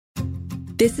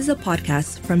This is a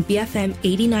podcast from BFM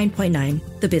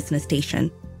 89.9, the business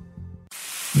station.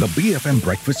 The BFM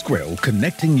Breakfast Grill,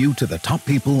 connecting you to the top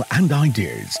people and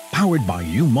ideas. Powered by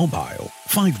U Mobile.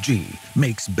 5G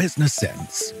makes business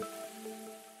sense.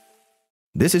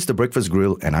 This is the Breakfast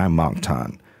Grill and I'm Mark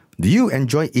Tan. Do you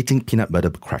enjoy eating peanut butter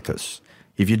crackers?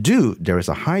 If you do, there is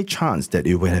a high chance that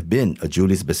it would have been a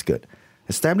Julie's Biscuit.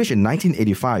 Established in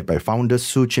 1985 by founder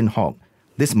Su Chin Hock,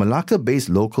 this Melaka-based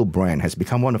local brand has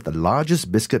become one of the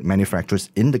largest biscuit manufacturers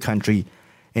in the country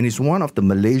and is one of the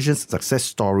Malaysia's success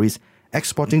stories,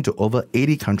 exporting to over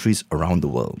 80 countries around the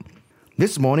world.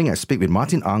 This morning, I speak with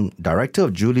Martin Ang, Director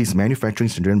of Julie's Manufacturing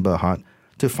Sdn Bhd,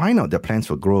 to find out their plans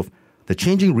for growth, the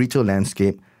changing retail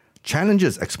landscape,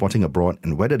 challenges exporting abroad,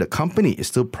 and whether the company is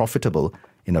still profitable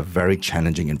in a very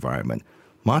challenging environment.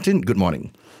 Martin, good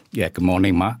morning. Yeah, good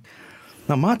morning, Mark.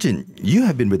 Now, Martin, you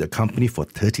have been with the company for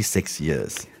 36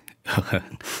 years.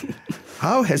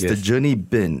 How has the journey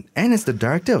been? And as the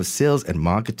Director of Sales and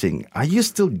Marketing, are you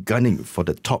still gunning for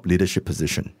the top leadership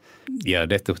position? Yeah,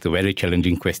 that's a very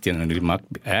challenging question, Mark.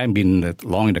 I've been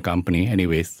long in the company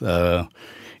anyways.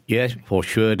 Yes, for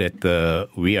sure that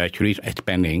we are actually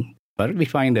expanding, but we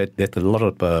find that there's a lot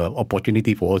of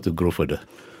opportunity for us to grow further.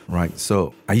 Right.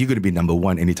 So are you going to be number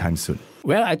one anytime soon?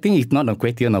 Well, I think it's not a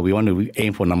question of we want to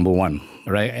aim for number one,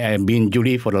 right? I've been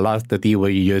Julie for the last 30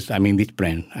 years. This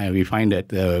brand. And we find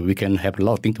that we can have a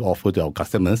lot of things to offer to our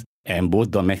customers, and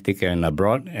both domestic and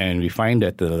abroad. And we find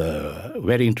that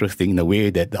very interesting in the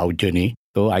way that our journey.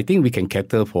 So I think we can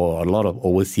cater for a lot of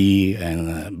overseas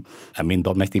and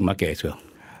domestic market as well.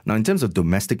 Now, in terms of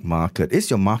domestic market, is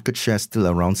your market share still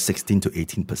around 16 to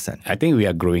 18%? I think we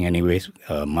are growing anyways,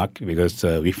 Mark, because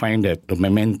we find that the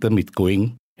momentum is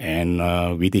going,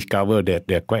 and we discover that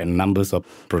there are quite a numbers of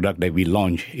products that we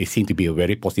launch. It seems to be a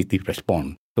very positive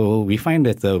response. So we find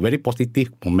that a very positive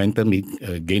momentum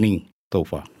is gaining so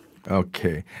far.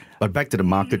 Okay. But back to the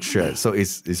market share. So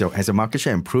has your market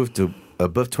share improved to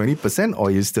above 20%, or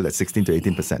are you still at 16 to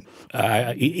 18%?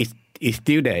 It's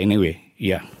still there anyway,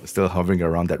 yeah. Still hovering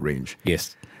around that range.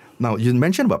 Yes. Now, you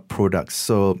mentioned about products.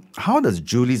 So how does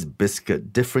Julie's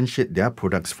Biscuit differentiate their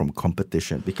products from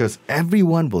competition? Because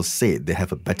everyone will say they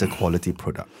have a better quality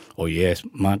product. Oh, yes,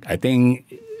 Mark. I think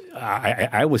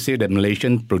I would say that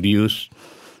Malaysian produce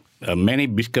many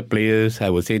biscuit players. I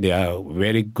would say they are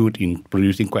very good in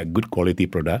producing quite good quality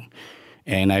product.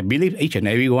 And I believe each and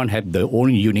everyone have their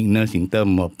own uniqueness in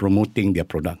terms of promoting their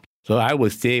product. So I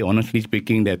would say, honestly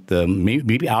speaking, that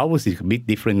maybe ours is a bit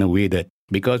different in a way that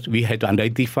because we had to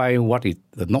identify what is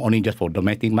not only just for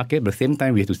domestic market, but at the same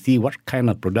time we have to see what kind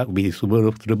of product is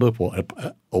suitable for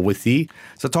overseas.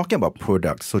 So talking about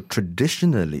products, so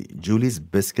traditionally, Julie's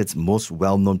Biscuit's most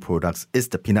well-known products is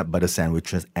the peanut butter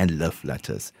sandwiches and love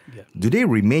letters. Yeah. Do they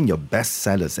remain your best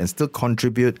sellers and still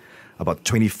contribute about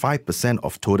 25%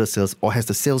 of total sales, or has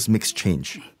the sales mix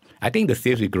changed? I think the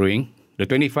sales is growing. The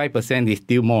 25% is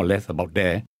still more or less about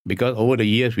there because over the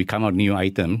years we come out new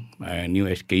item, new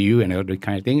SKU and all that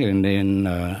kind of thing. And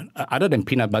then other than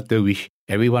peanut butter, which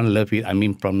everyone loves it,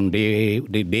 from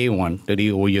day one, 30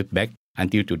 years back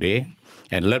until today.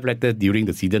 And love letters during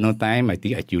the seasonal time, I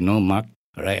think as you know, Mark,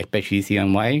 right, especially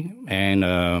CNY.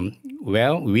 And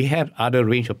we have other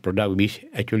range of products which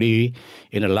actually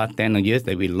in the last 10 years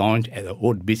that we launched as the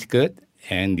oat biscuit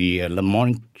and the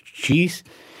lemon cheese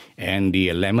and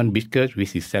the lemon biscuits,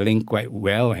 which is selling quite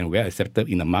well and well accepted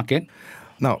in the market.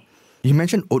 Now, you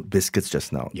mentioned oat biscuits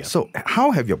just now. Yeah. So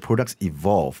how have your products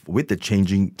evolved with the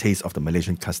changing taste of the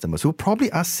Malaysian customers who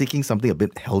probably are seeking something a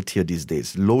bit healthier these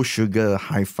days, low sugar,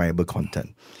 high fiber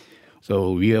content?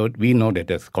 So we know that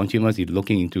the consumers is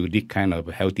looking into this kind of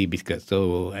healthy biscuits.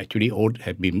 So actually oat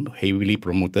have been heavily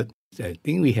promoted. So I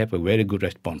think we have a very good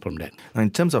response from that. Now,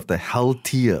 in terms of the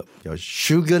healthier, your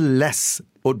sugar-less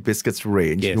oat biscuits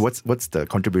range, yes. What's the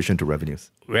contribution to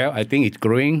revenues? Well, I think it's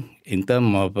growing in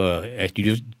terms of, as you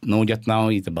just know just now,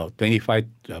 it's about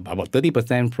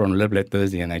 30% from love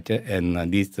letters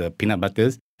and these peanut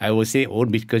butters. I would say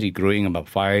oat biscuits is growing about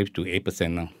 5 to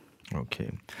 8% now.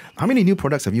 Okay. How many new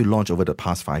products have you launched over the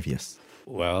past 5 years?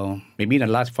 Well, maybe in the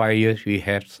last 5 years, we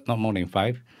have not more than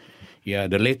 5. Yeah,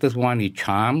 the latest one is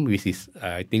Charm, which is,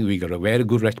 I think we got a very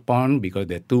good response because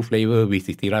there are 2 flavors, which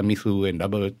is tiramisu and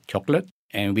double chocolate.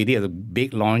 And we did a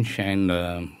big launch, and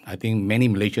I think many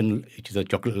Malaysian, which is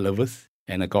chocolate lovers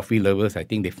and coffee lovers, I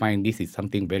think they find this is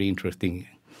something very interesting,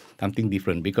 something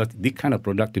different. Because this kind of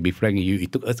product, to be frank with you,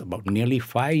 it took us about nearly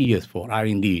 5 years for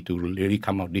R&D to really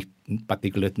come out with this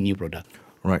particular new product.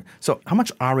 Right. So how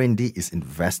much R&D is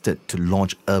invested to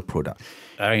launch a product?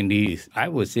 R&D is, I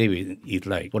would say, it's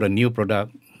like for a new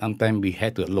product, sometimes we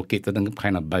had to allocate certain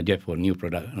kind of budget for a new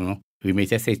product, we may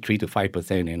just say 3 to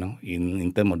 5%,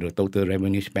 in terms of the total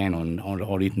revenue spent on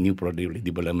all these new product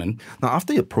development. Now,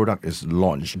 after your product is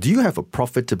launched, do you have a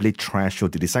profitability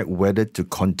threshold to decide whether to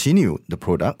continue the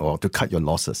product or to cut your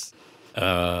losses?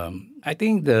 I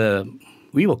think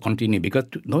we will continue because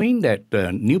knowing that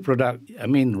new product,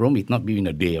 Rome is not built in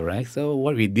a day, right? So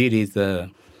what we did is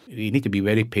we need to be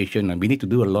very patient and we need to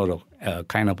do a lot of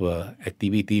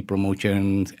activity,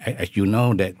 promotions. As you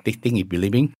know, that this thing is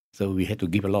believing, so we had to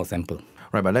give a lot of samples.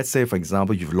 Right, but let's say, for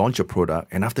example, you've launched a product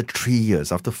and after 3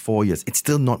 years, after 4 years, it's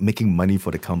still not making money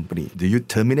for the company. Do you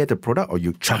terminate the product or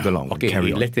you chug along and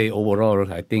carry on? Let's say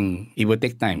overall, I think it will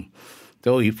take time.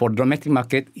 So for domestic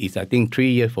market, it's I think 3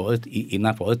 years for us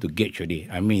enough for us to gauge already.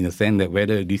 In the sense that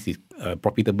whether this is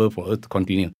profitable for us to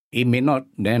continue. It may not.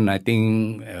 Then I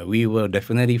think we will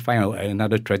definitely find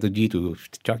another strategy to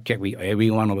check with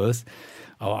every one of us,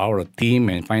 our team,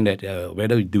 and find that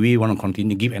whether do we want to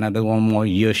continue, give another one more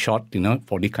year shot,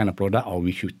 for this kind of product, or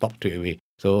we should stop straight away.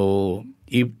 So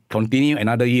if continue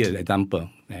another year, example,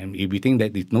 and if we think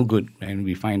that it's no good, then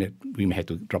we find that we may have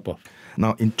to drop off.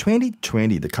 Now, in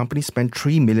 2020, the company spent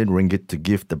 3 million ringgit to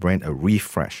give the brand a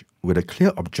refresh with a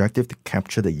clear objective to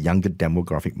capture the younger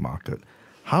demographic market.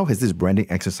 How has this branding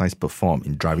exercise performed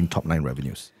in driving top-line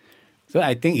revenues? So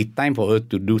I think it's time for us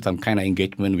to do some kind of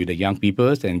engagement with the young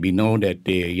people, and we know that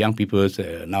the young people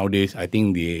nowadays, I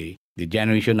think the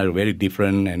generation are very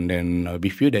different, and then we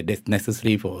feel that that's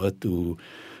necessary for us to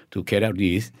carry out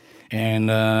this. And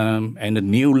the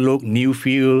new look, new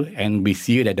feel, and we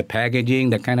see that the packaging,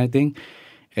 that kind of thing.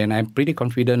 And I'm pretty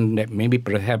confident that maybe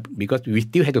perhaps, because we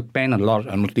still have to spend a lot,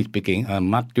 honestly speaking,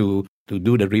 Mark, to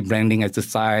do the rebranding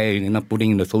exercise,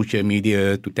 putting in the social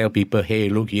media to tell people, hey,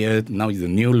 look here, now it's a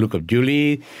new look of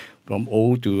Julie, from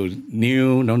old to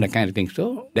new, that kind of thing.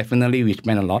 So definitely we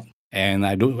spend a lot. And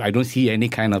I don't see any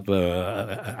kind of,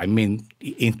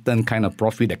 instant kind of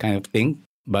profit, that kind of thing.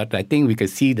 But I think we can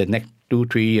see the next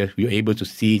 2-3 years, we're able to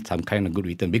see some kind of good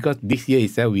return. Because this year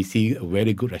itself, we see a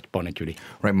very good response, actually.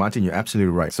 Right, Martin, you're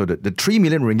absolutely right. So the 3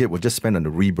 million ringgit was just spent on the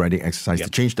rebranding exercise to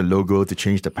change the logo, to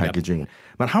change the packaging. Yep.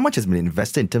 But how much has been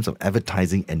invested in terms of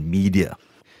advertising and media?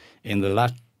 In the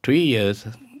last 3 years,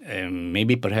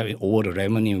 maybe perhaps over the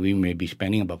revenue, we may be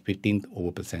spending about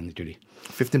 15% actually.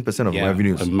 15% of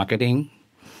revenues? Marketing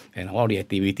and all the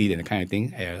activities and the kind of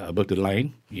thing above the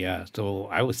line. Yeah, so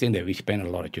I would say that we spend a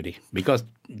lot actually because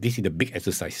this is the big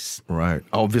exercise. Right.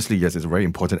 Obviously, yes, it's a very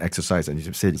important exercise. And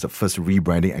you said it's the first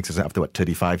rebranding exercise after,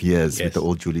 35 years with the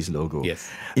old Julie's logo.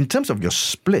 Yes. In terms of your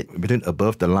split between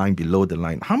above the line, below the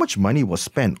line, how much money was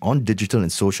spent on digital and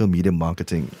social media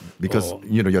marketing? Because,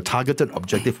 your targeted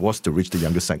objective was to reach the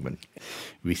younger segment.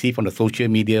 We see from the social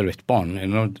media response,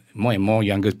 more and more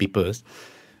younger people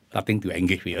starting to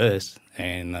engage with us,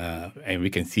 and we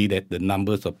can see that the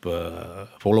numbers of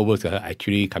followers are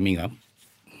actually coming up.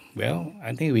 Well,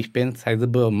 I think we spend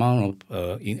sizable amount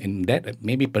of in that.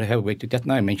 Maybe perhaps just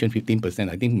now I mentioned 15%.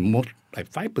 I think more like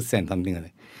 5%, something like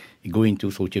that. Go into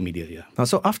social media, yeah. Now,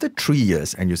 so after 3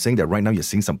 years, and you're saying that right now you're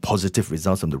seeing some positive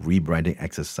results from the rebranding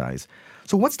exercise.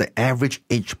 So what's the average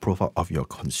age profile of your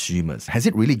consumers? Has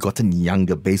it really gotten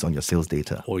younger based on your sales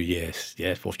data? Oh, yes,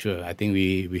 for sure. I think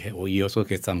we also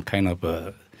get some kind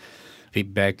of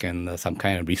feedback and some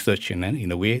kind of research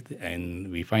in a way,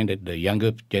 and we find that the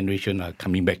younger generation are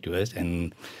coming back to us,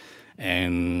 and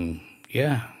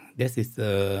this is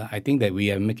I think that we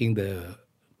are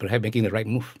perhaps making the right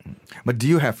move. But do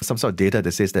you have some sort of data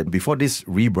that says that before this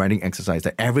rebranding exercise,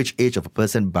 the average age of a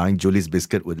person buying Julie's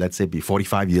Biscuit would, let's say, be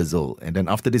 45 years old, and then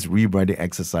after this rebranding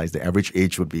exercise, the average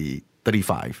age would be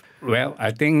 35? Well,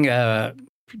 I think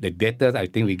the data, I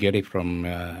think we get it from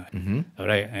all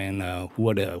right, and who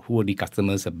are the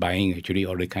customers are buying actually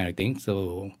all the kind of things.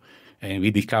 So, and we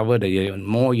discovered that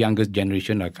more younger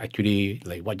generation are actually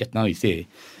like what just now you say,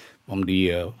 from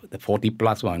the 40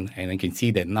 plus one, and I can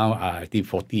see that now I think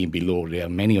 40 and below, there are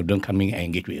many of them coming and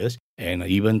engage with us, and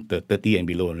even the 30 and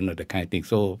below, the kind of thing.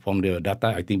 So from the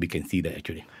data, I think we can see that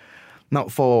actually. Now,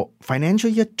 for financial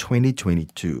year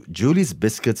 2022, Julie's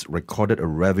Biscuits recorded a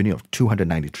revenue of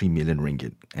 293 million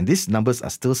ringgit. And these numbers are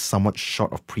still somewhat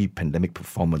short of pre-pandemic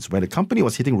performance, where the company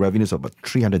was hitting revenues of about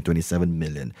 327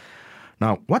 million.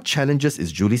 Now, what challenges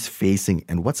is Julie's facing,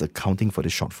 and what's accounting for the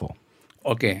shortfall?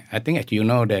 Okay, I think as you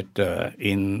know that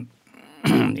in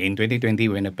 2020,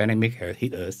 when the pandemic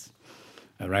hit us,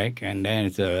 right, and then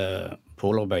it's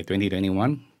followed by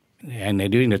 2021,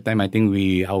 and during the time, I think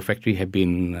our factory have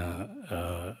been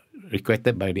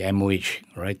requested by the MOH,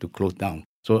 right, to close down.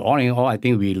 So all in all, I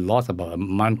think we lost about a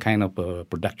month kind of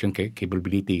production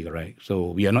capability, right?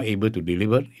 So we are not able to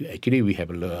deliver. Actually, we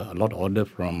have a lot of order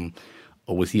from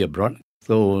overseas abroad.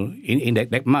 So in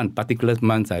that month, particular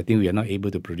months, I think we are not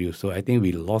able to produce. So I think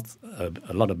we lost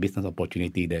a lot of business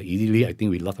opportunity there. Easily, I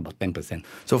think we lost about 10%.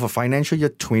 So for financial year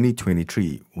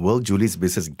 2023, will Julie's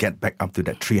business get back up to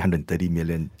that 330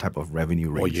 million type of revenue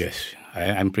range? Oh, yes.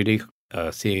 I'm pretty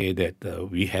say that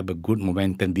we have a good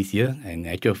momentum this year. And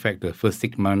in actual fact, the first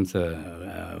 6 months,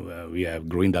 we are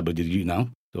growing double digit now.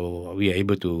 So we are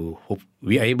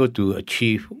able to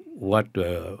achieve what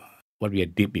we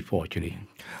did before, actually.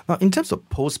 Now, in terms of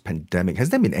post-pandemic, has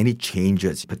there been any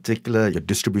changes, in particular your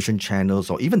distribution channels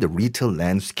or even the retail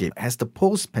landscape? Has the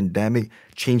post-pandemic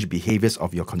changed behaviors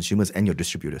of your consumers and your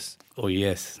distributors? Oh,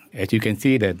 yes. As you can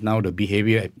see that now the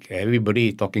behavior, everybody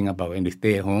is talking about when they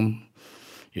stay at home.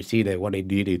 You see that what they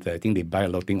did is, I think they buy a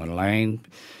lot of things online.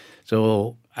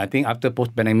 So I think after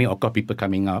post-pandemic, of course, people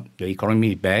coming up, the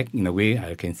economy is back in a way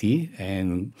I can see.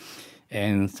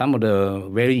 And some of the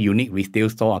very unique retail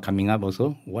stores are coming up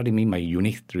also. What do you mean by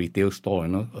unique retail store?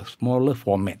 A smaller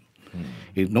format.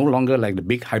 It's no longer like the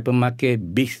big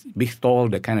hypermarket, big store,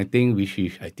 that kind of thing, which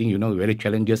is, I think, very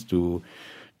challenges to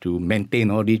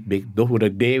maintain all these big. Those were the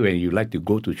days when you like to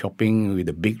go to shopping with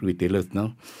the big retailers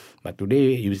now. But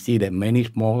today, you see that many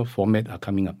small formats are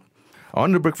coming up.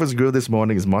 On the Breakfast Grill this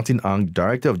morning is Martin Ang,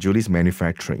 Director of Julie's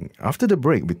Manufacturing. After the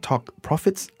break, we talk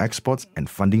profits, exports, and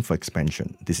funding for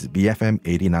expansion. This is BFM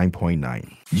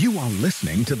 89.9. You are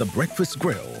listening to The Breakfast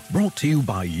Grill, brought to you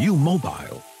by U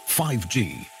Mobile.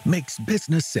 5G makes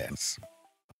business sense.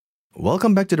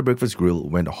 Welcome back to The Breakfast Grill,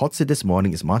 when the hot seat this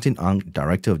morning is Martin Ang,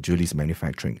 Director of Julie's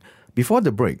Manufacturing. Before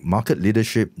the break, market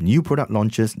leadership, new product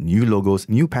launches, new logos,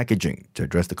 new packaging to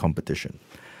address the competition.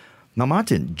 Now,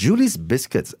 Martin, Julie's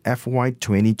Biscuits FY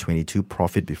 2022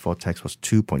 profit before tax was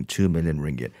 2.2 million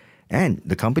ringgit, and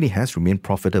the company has remained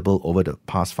profitable over the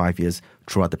past 5 years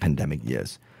throughout the pandemic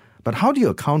years. But how do you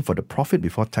account for the profit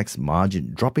before tax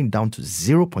margin dropping down to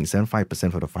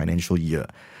 0.75% for the financial year,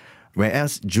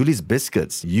 whereas Julie's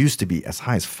Biscuits used to be as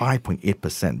high as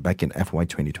 5.8% back in FY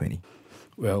 2020?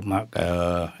 Well, Mark,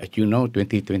 as you know,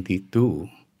 2022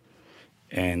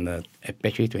 and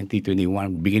especially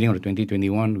 2021, beginning of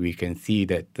 2021, we can see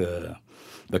that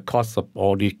the cost of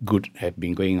all these goods have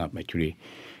been going up, actually.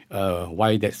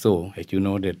 Why that so? As you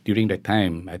know, that during that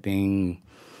time, I think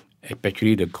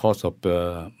especially the cost of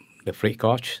the freight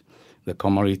costs, the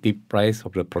commodity price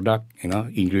of the product,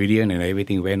 ingredient and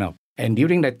everything went up. And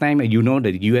during that time, you know,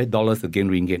 the US dollars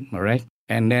against ringgit, all right?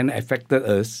 And then affected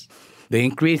us. The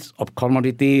increase of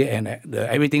commodity and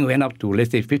everything went up to,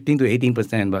 let's say, 15 to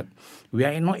 18%, but we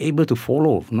are not able to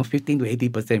follow, 15 to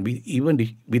 80%, even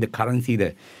with the currency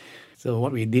there. So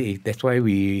what we did is, that's why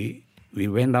we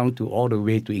went down to all the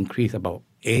way to increase about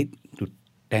 8 to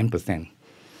 10%.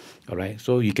 All right,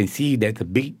 so you can see that's a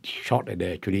big shot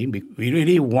there, actually. We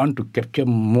really want to capture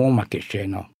more market share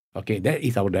now. Okay, that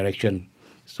is our direction.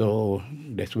 So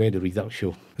that's where the results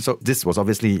show. So this was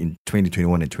obviously in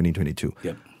 2021 and 2022.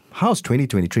 Yep. How's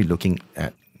 2023 looking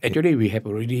at? Actually, we have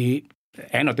already,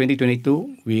 end of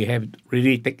 2022, we have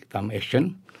really taken some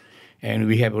action. And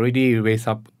we have already raised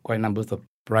up quite numbers of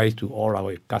price to all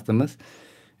our customers.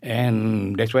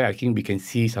 And that's why I think we can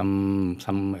see some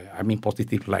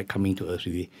positive light coming to us,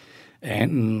 really.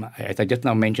 And as I just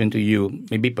now mentioned to you,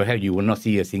 maybe perhaps you will not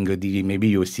see a single digit. Maybe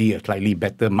you will see a slightly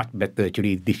better, much better,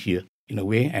 actually, this year, in a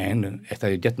way. And as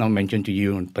I just now mentioned to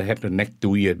you, perhaps the next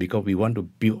 2 years, because we want to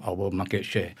build our market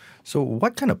share. So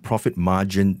what kind of profit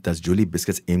margin does Julie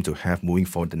Biscuits aim to have moving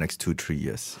forward the next 2-3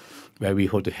 years? Well, we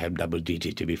hope to have double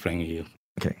digit, to be frank with you.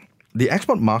 Okay. The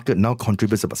export market now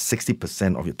contributes about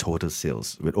 60% of your total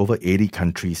sales, with over 80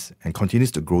 countries, and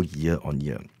continues to grow year on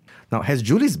year. Now, has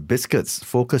Julie's Biscuits'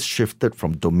 focus shifted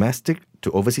from domestic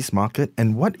to overseas market,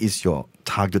 and what is your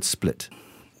target split?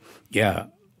 Yeah.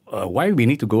 Why we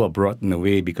need to go abroad in a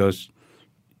way? Because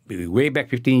way back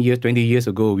 15 years, 20 years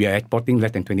ago, we are exporting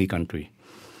less than 20 countries.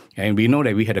 And we know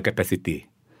that we had the capacity.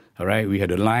 All right, we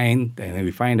had a line, and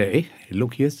we find that,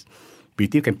 look, yes, we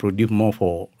still can produce more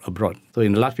for abroad. So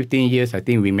in the last 15 years, I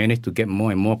think we managed to get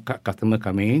more and more customers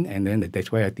coming in, and then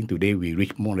that's why I think today we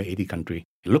reach more than 80 countries.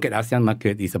 Look at ASEAN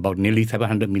market, it's about nearly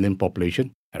 700 million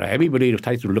population. Right? Everybody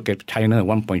tries to look at China,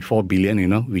 1.4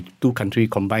 billion, with two countries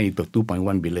combined into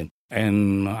 2.1 billion.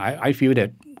 And I feel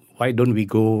that why don't we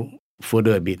go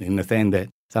further a bit in the sense that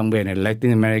somewhere in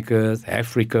Latin America,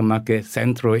 Africa market,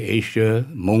 Central Asia,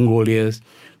 Mongolia,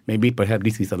 maybe perhaps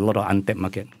this is a lot of untapped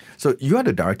market. So you are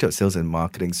the Director of Sales and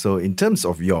Marketing. So in terms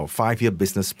of your 5-year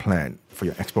business plan for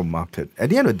your export market, at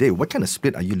the end of the day, what kind of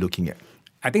split are you looking at?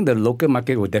 I think the local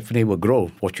market will definitely grow,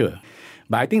 for sure.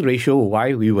 But I think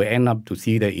ratio-wise, we will end up to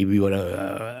see that if we were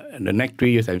in the next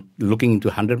 3 years looking into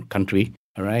 100 countries,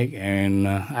 All right. And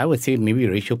I would say maybe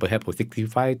ratio perhaps for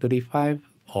 65-35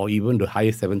 or even the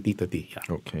highest 70-30. Yeah.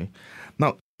 Okay.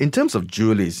 Now, in terms of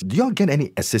jewelries, do you all get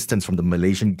any assistance from the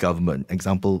Malaysian government,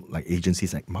 example like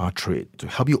agencies like Martrade, to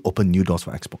help you open new doors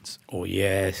for exports? Oh,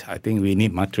 yes. I think we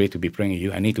need Martrade, to be frank with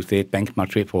you. I need to say thanks,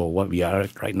 Martrade, for what we are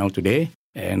right now today.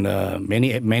 And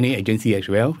many agencies as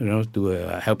well, to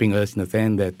helping us in the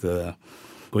sense that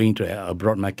going to a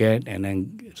broad market and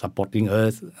then supporting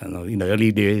us in the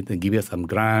early days to give us some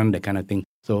grant, that kind of thing.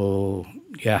 So,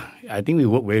 yeah, I think we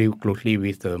work very closely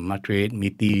with the Martrade,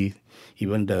 MITI,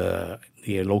 even the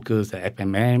locals, the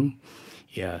FMM.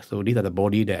 Yeah, so these are the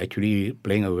body that actually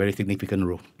playing a very significant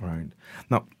role. Right.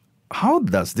 Now, how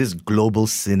does this global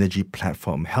synergy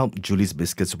platform help Julie's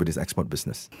Biscuits with its export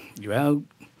business? Well,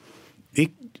 this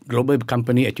global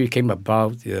company actually came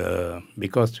about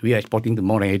because we are exporting to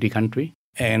more than 80 countries.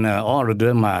 And all of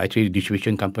them are actually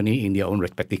distribution company in their own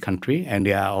respective country, and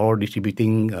they are all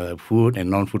distributing food and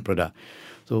non-food product.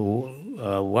 So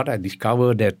what I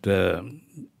discovered that,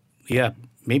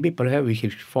 maybe perhaps we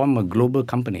should form a global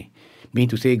company. Mean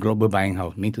to say global buying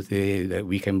house. Mean to say that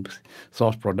we can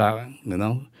source product,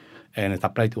 and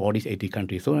supply to all these 80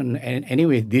 countries. So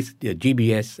anyway, this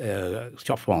GBS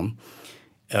short form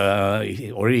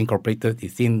is already incorporated.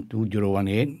 It's in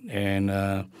 2018,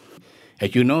 and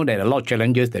as you know, there are a lot of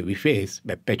challenges that we face,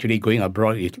 but actually going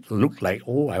abroad, it looks like,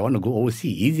 I want to go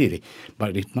overseas easily.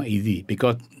 But it's not easy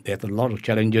because there's a lot of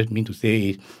challenges, mean to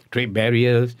say trade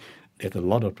barriers, there's a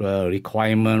lot of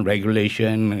requirement,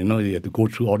 regulation, you have to go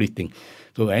through all these things.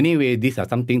 So anyway, these are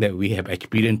something that we have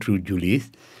experienced through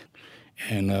Julie's,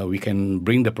 and we can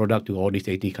bring the product to all these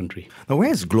 80 countries. Now, where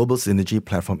is Global Synergy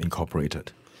Platform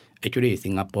incorporated? Actually, it's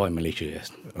Singapore and Malaysia,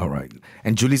 yes. All right.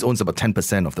 And Julie's owns about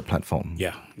 10% of the platform.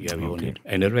 Yeah, we own it.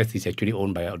 And the rest is actually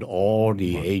owned by all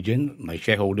the agents. My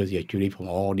shareholders are actually from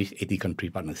all these 80 country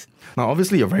partners. Now,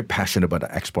 obviously, you're very passionate about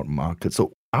the export market.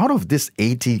 So out of these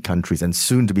 80 countries and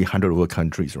soon to be 100 over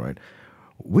countries, right,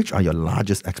 which are your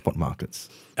largest export markets?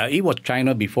 It was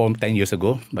China before 10 years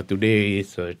ago, but today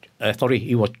it's, it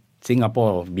was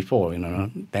Singapore before,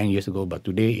 10 years ago, but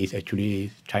today it's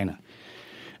actually China.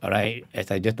 All right,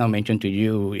 as I just now mentioned to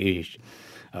you, is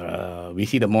we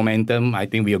see the momentum. I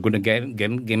think we are going to get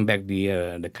back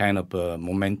the kind of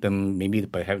momentum, maybe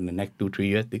perhaps in the next 2-3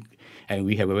 years. And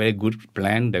we have a very good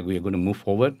plan that we are going to move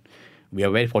forward. We are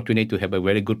very fortunate to have a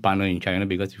very good partner in China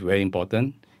because it's very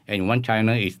important. And one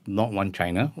China is not one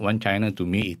China. One China to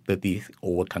me is 30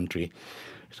 over country.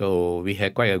 So we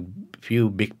have quite a few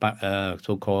big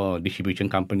so-called distribution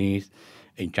companies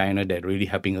in China that really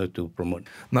helping us to promote.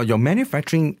 Now, your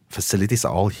manufacturing facilities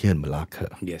are all here in Melaka.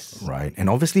 Yes. Right. And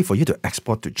obviously, for you to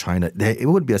export to China, it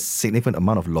would be a significant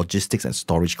amount of logistics and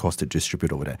storage costs to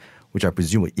distribute over there, which I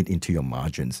presume will eat into your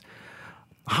margins.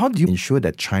 How do you ensure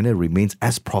that China remains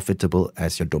as profitable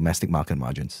as your domestic market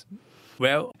margins?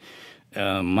 Well,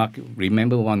 Mark,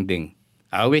 remember one thing.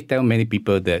 I always tell many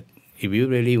people that if you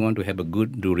really want to have a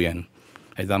good durian,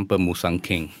 example, Musang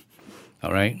King,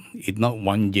 all right, it's not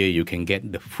 1 year you can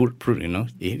get the fruit,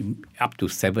 up to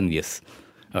 7 years.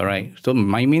 All right. So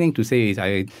my meaning to say is,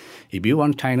 if you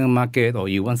want China market or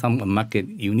you want some market,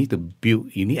 you need to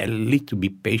build. You need at least to be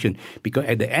patient because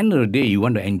at the end of the day, you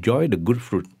want to enjoy the good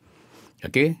fruit.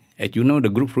 Okay. As you know, the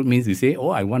good fruit means you say,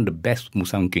 I want the best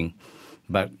Musang King,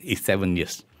 but it's 7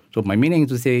 years. So my meaning is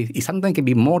to say, it sometimes can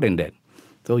be more than that.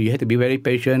 So you have to be very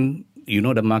patient. You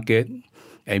know the market,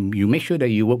 and you make sure that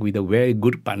you work with a very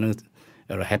good partners.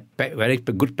 Have very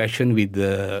good passion with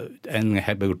and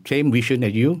have the same vision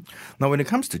as you. Now, when it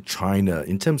comes to China,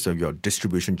 in terms of your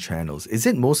distribution channels, is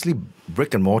it mostly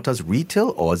brick and mortars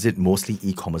retail or is it mostly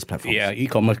e-commerce platforms? Yeah,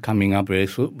 e-commerce coming up very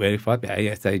fast.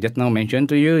 As I just now mentioned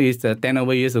to you, it's 10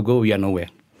 over years ago, we are nowhere.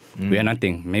 We are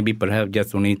nothing. Maybe perhaps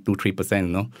just only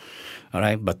 2-3%, All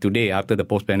right, but today, after the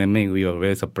post-pandemic, we were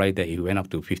very surprised that it went up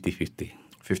to 50-50.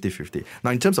 50-50.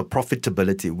 Now, in terms of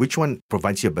profitability, which one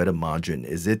provides you a better margin?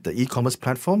 Is it the e-commerce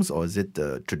platforms or is it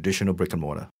the traditional brick and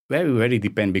mortar? Very, very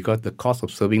depend because the cost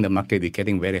of serving the market is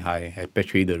getting very high,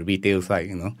 especially the retail side,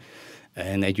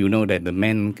 And as you know that the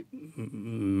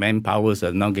manpowers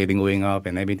are now going up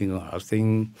and everything.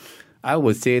 I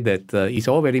would say that it's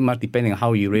all very much depending on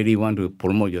how you really want to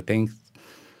promote your things.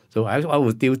 So I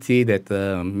would still see that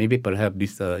maybe perhaps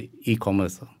this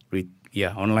e-commerce,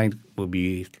 online will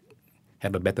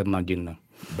have a better margin now.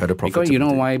 Better profitability. Because you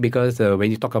know why? Because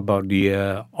when you talk about the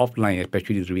offline,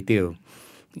 especially the retail,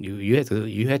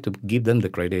 you have to give them the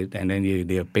credit, and then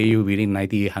they'll pay you within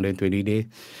 90, 120 days.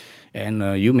 And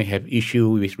you may have issue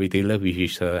with retailer which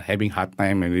is having hard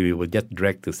time, and it will just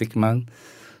drag to 6 months.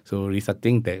 So it's a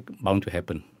thing that bound to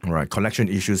happen. Right, collection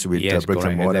issues with Yes, bricks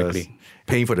and correct, mortars, exactly.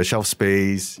 paying for the shelf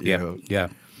space. you know. Yeah.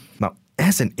 Now,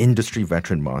 as an industry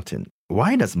veteran, Martin,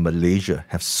 why does Malaysia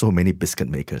have so many biscuit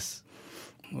makers?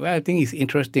 Well, I think it's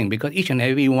interesting because each and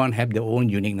every one have their own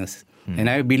uniqueness. And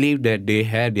I believe that they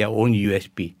have their own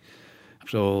USP.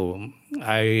 So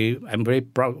I'm very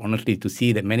proud, honestly, to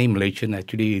see that many Malaysians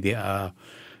actually, they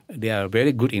are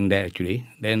very good in that actually.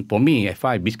 Then for me, as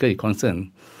far as Biscuit is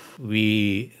concerned,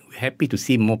 we happy to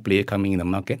see more players coming in the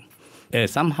market.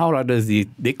 Somehow or others,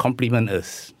 they complement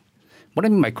us. What I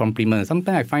mean by compliment,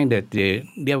 sometimes I find that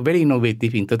they are very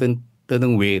innovative in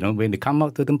certain way. When they come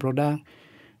out certain product,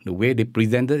 the way they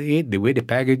presented it, the way they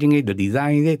packaging it, the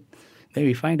design it, then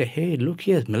we find that, hey, look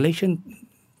here, Malaysian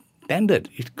standard,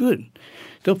 it's good.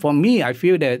 So for me, I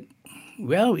feel that,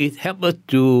 well, it helps us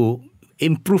to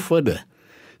improve further.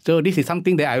 So this is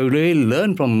something that I really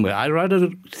learn from. I rather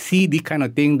see this kind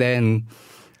of thing than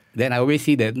I always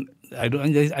see that I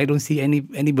don't see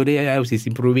anybody else is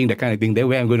improving that kind of thing. That's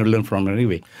where I'm going to learn from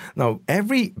anyway. Now,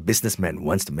 every businessman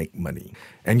wants to make money,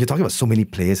 and you're talking about so many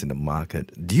players in the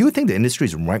market. Do you think the industry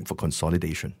is ripe for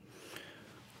consolidation?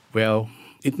 Well,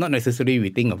 it's not necessarily we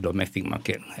think of domestic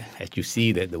market. As you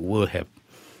see that the world have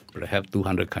perhaps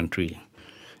 200 countries,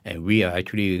 and we are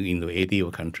actually in the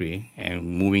 80th country and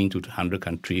moving to 100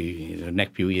 countries in the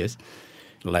next few years,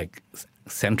 like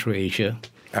Central Asia.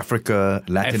 Africa,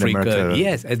 Latin America.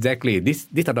 Yes, exactly. These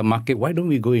are the market. Why don't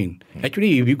we go in?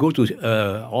 Actually, if you go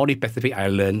to all the Pacific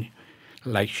islands,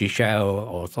 like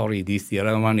Seychelles, the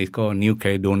other one is called New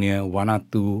Caledonia,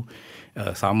 Vanuatu,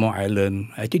 Samoa Island.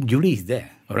 Actually, Julie is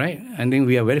there, all right? And then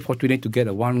we are very fortunate to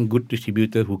get one good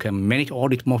distributor who can manage all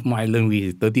these small islands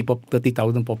with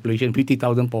 30,000 population,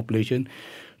 50,000 population.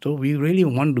 So we really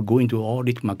want to go into all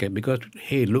this market because,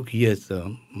 hey, look, here's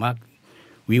Mark.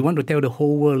 We want to tell the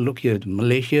whole world, look here,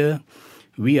 Malaysia,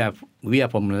 we are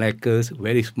from Melaka,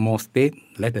 very small state,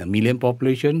 less than 1 million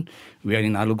population. We are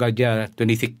in Alor Gajah,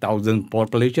 26,000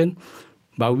 population.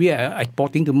 But we are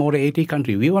exporting to more than 80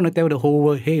 countries. We want to tell the whole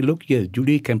world, hey, look here,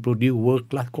 Julie can produce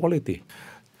world-class quality.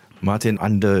 Martin,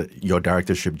 under your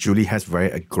directorship, Julie has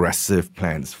very aggressive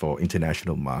plans for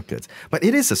international markets. But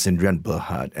it is a Sdn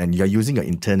Bhd, and you're using your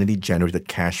internally generated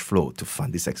cash flow to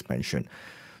fund this expansion.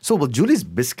 So will Julie's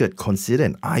Biscuit consider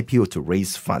an IPO to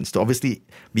raise funds to obviously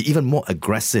be even more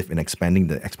aggressive in expanding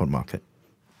the export market?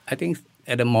 I think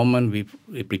at the moment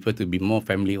we prefer to be more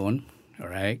family-owned, all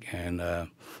right? And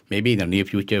maybe in the near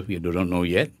future, we don't know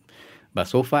yet. But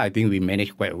so far, I think we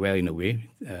manage quite well in a way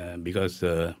because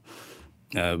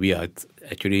we are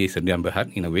actually Sdn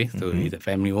Bhd in a way. So it's a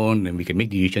family-owned and we can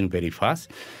make decisions very fast.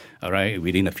 All right,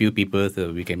 within a few people,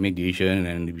 so we can make decision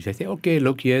and we just say, okay,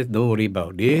 look here, don't worry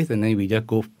about this, and then we just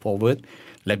go forward.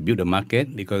 Let's build the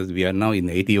market because we are now in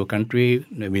the 80th country.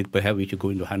 Perhaps we should go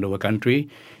into 100th country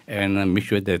and make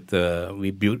sure that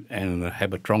we build and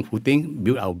have a strong footing,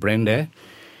 build our brand there.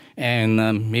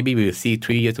 And maybe we'll see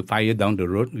 3 years to 5 years down the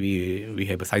road, we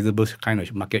have a sizable kind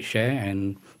of market share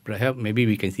and perhaps maybe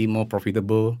we can see more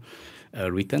profitable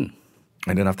return.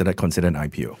 And then after that, consider an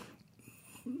IPO.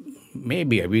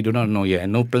 Maybe. We do not know yet.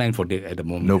 No plan for that at the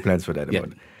moment. No plans for that at the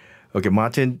moment. Okay,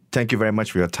 Martin, thank you very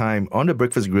much for your time. On the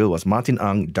Breakfast Grill was Martin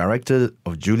Ang, Director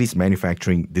of Julie's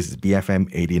Manufacturing. This is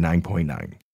BFM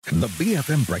 89.9. The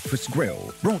BFM Breakfast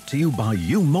Grill, brought to you by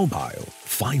U Mobile.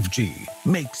 5G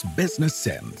makes business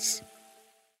sense.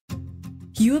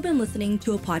 You have been listening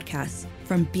to a podcast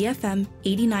from BFM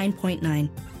 89.9,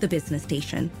 the business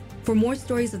station. For more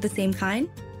stories of the same kind,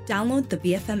 download the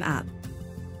BFM app.